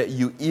 that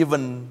you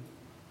even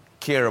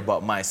care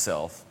about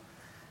myself?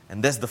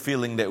 And that's the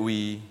feeling that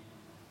we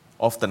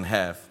often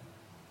have.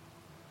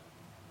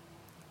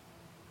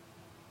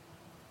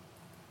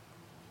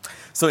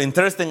 So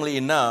interestingly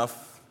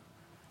enough,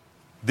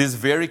 this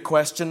very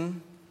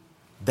question,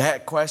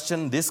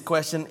 this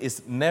question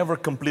is never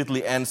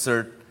completely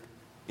answered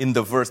in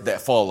the verse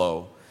that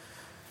follow.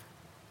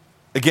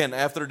 Again,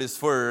 after this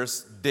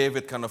verse,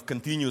 David kind of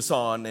continues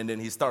on, and then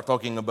he starts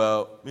talking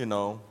about,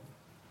 the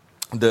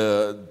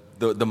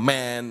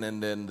man,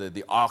 and then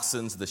the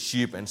oxen, the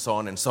sheep, and so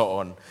on and so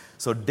on.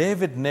 So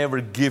David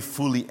never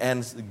fully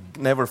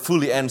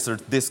answered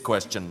this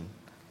question.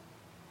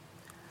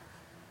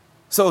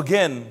 So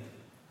again,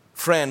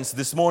 friends,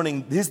 this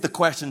morning, this is the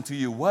question to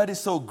you. What is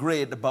so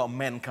great about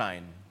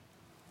mankind?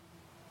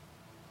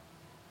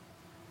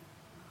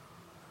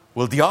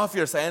 Well, the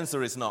obvious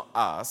answer is not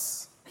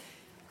us.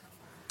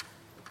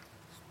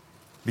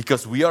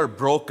 Because we are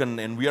broken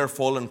and we are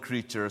fallen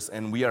creatures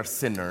and we are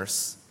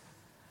sinners.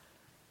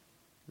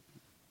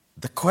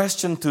 The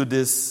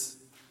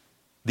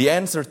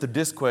answer to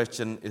this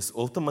question is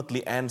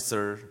ultimately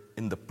answered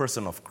in the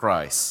person of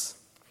Christ.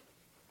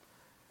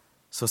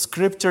 So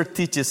Scripture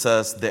teaches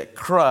us that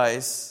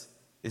Christ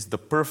is the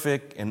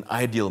perfect and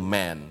ideal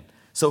man.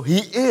 So He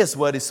is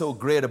what is so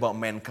great about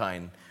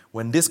mankind.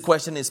 When this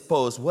question is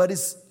posed, what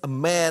is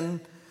man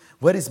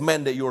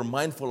that you are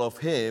mindful of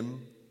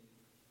Him?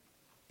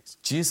 It's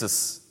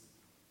Jesus.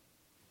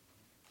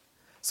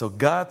 So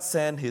God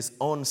sent His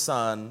own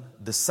Son,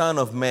 the Son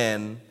of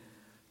Man,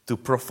 to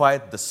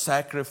provide the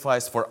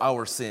sacrifice for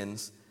our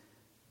sins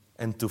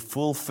and to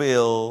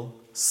fulfill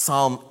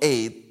Psalm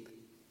 8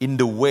 in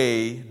the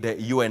way that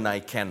you and I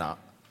cannot.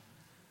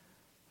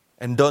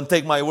 And don't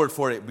take my word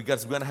for it,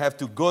 because we're going to have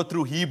to go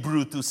through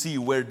Hebrew to see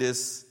where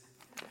this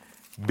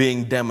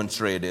being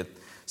demonstrated.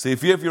 So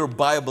if you have your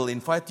Bible, I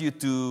invite you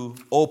to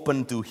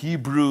open to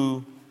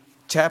Hebrew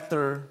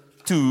chapter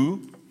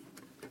 2.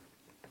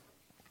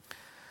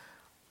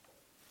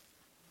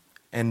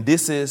 And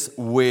this is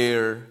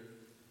where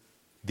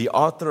the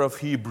author of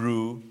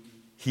Hebrew,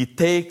 he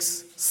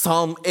takes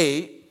Psalm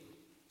 8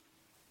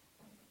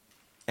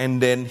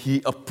 and then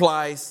he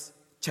applies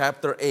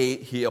chapter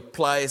 8, he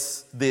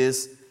applies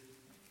this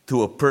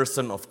to a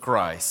person of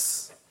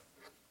Christ.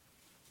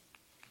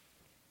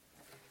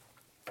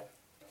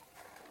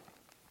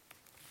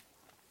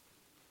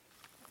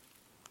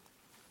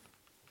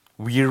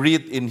 We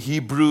read in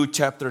Hebrew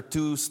chapter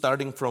 2,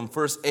 starting from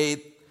verse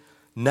 8,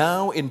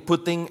 "Now in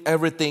putting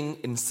everything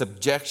in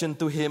subjection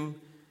to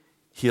Him,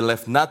 He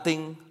left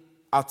nothing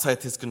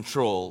outside His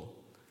control.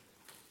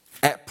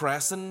 At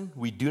present,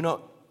 we do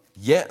not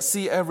yet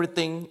see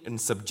everything in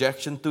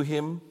subjection to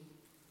Him,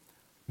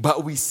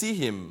 but we see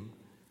Him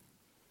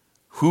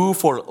who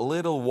for a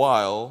little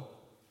while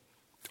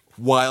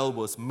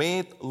was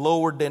made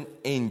lower than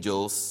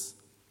angels,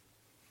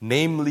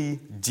 namely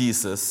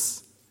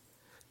Jesus,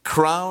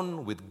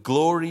 crowned with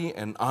glory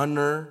and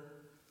honor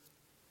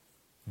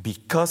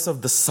because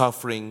of the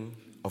suffering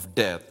of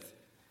death,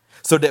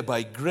 so that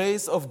by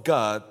grace of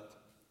God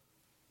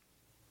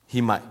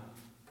He might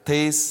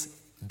taste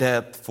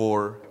death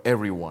for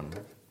everyone."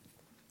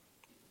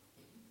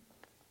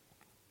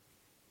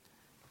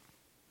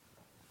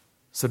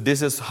 So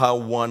this is how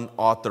one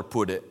author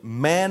put it.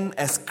 Man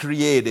as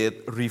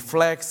created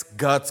reflects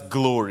God's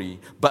glory,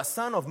 but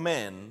Son of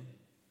Man,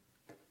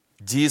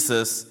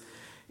 Jesus,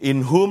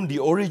 in whom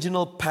the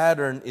original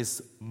pattern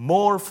is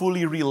more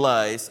fully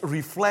realized,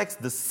 reflects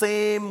the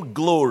same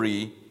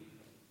glory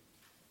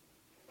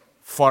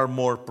far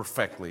more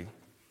perfectly.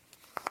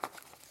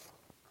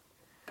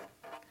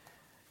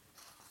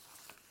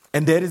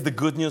 And that is the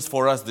good news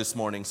for us this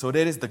morning. So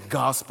that is the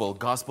gospel.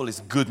 Gospel is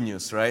good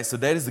news, right? So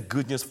that is the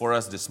good news for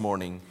us this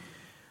morning.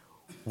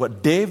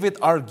 What David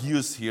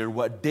argues here,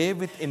 what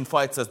David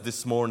invites us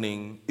this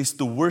morning, is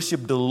to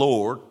worship the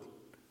Lord,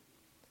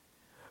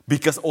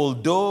 because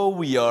although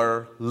we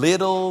are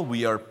little,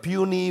 we are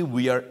puny,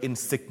 we are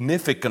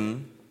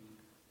insignificant,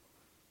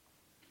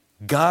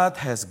 God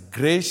has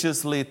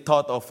graciously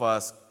thought of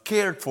us,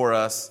 cared for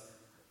us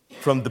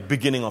from the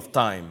beginning of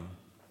time.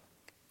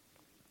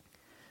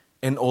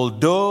 And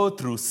although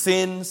through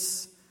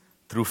sins,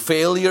 through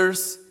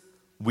failures,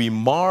 we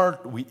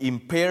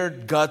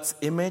impaired God's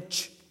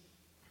image,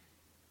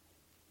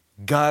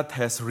 God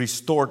has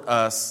restored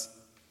us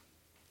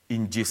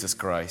in Jesus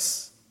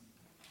Christ.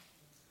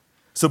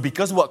 So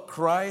because what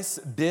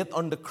Christ did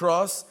on the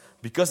cross,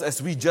 because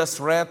as we just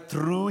read,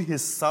 through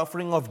His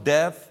suffering of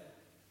death,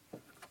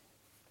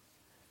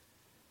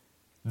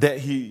 that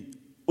He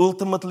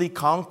ultimately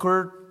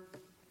conquered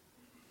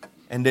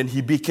and then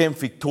He became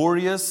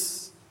victorious.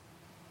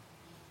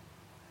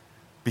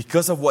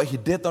 Because of what He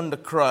did on the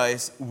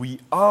cross,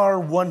 we are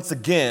once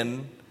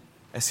again,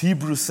 as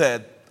Hebrews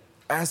said,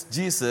 as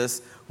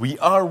Jesus, we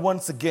are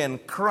once again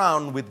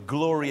crowned with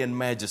glory and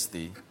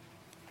majesty.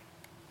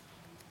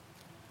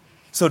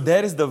 So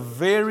that is the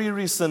very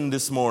reason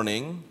this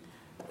morning,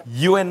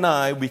 you and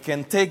I, we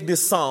can take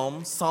this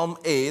Psalm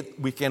 8,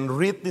 we can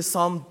read this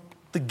Psalm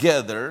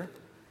together,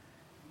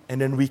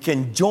 and then we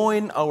can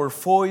join our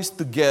voice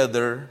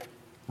together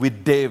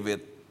with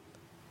David,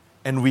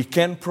 and we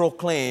can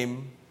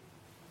proclaim,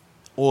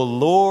 "O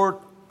Lord,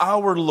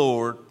 our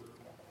Lord,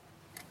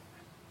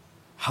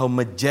 how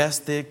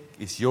majestic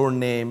is your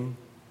name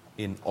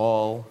in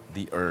all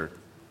the earth."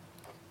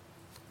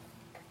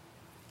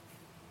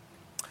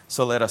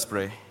 So let us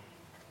pray.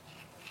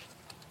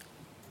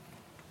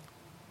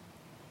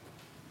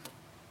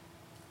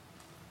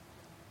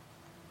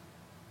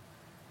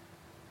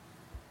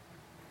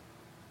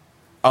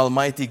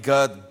 Almighty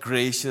God,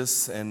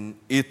 gracious and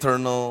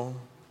eternal,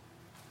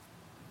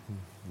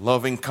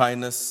 loving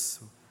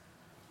kindness,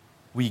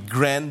 we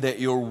grant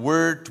that your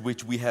word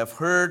which we have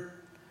heard,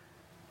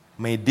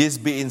 may this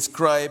be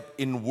inscribed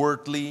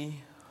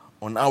inwardly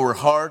on our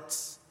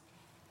hearts.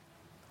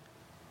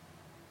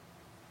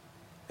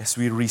 As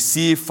we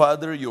receive,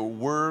 Father, your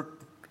word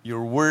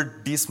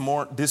this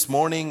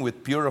morning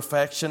with pure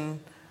affection,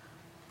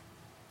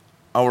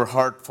 our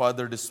heart,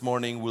 Father, this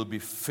morning will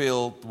be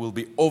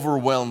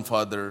overwhelmed,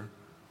 Father,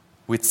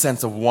 with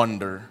sense of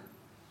wonder,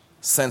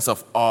 sense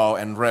of awe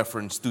and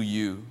reverence to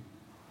you.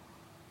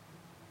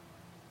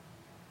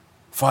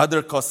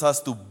 Father, cause us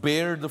to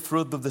bear the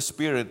fruit of the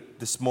Spirit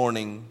this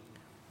morning,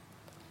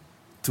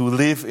 to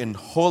live in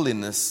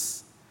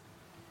holiness,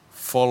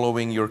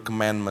 following your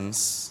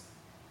commandments.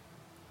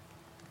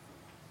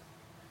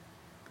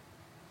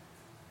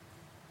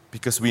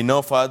 Because we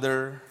know,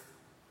 Father,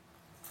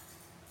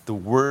 the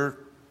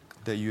work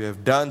that you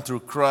have done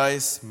through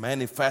Christ,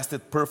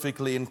 manifested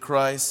perfectly in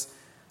Christ,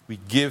 we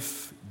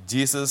give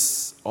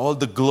Jesus all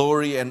the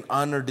glory and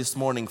honor this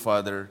morning,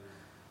 Father,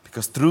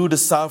 because through the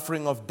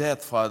suffering of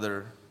death,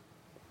 Father,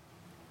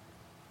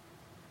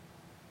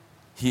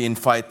 he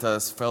invites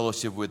us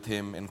fellowship with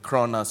him and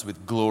crown us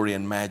with glory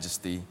and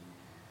majesty.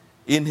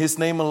 In his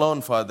name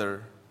alone,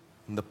 Father,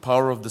 in the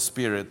power of the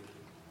Spirit,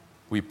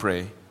 we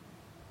pray.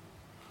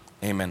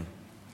 Amen.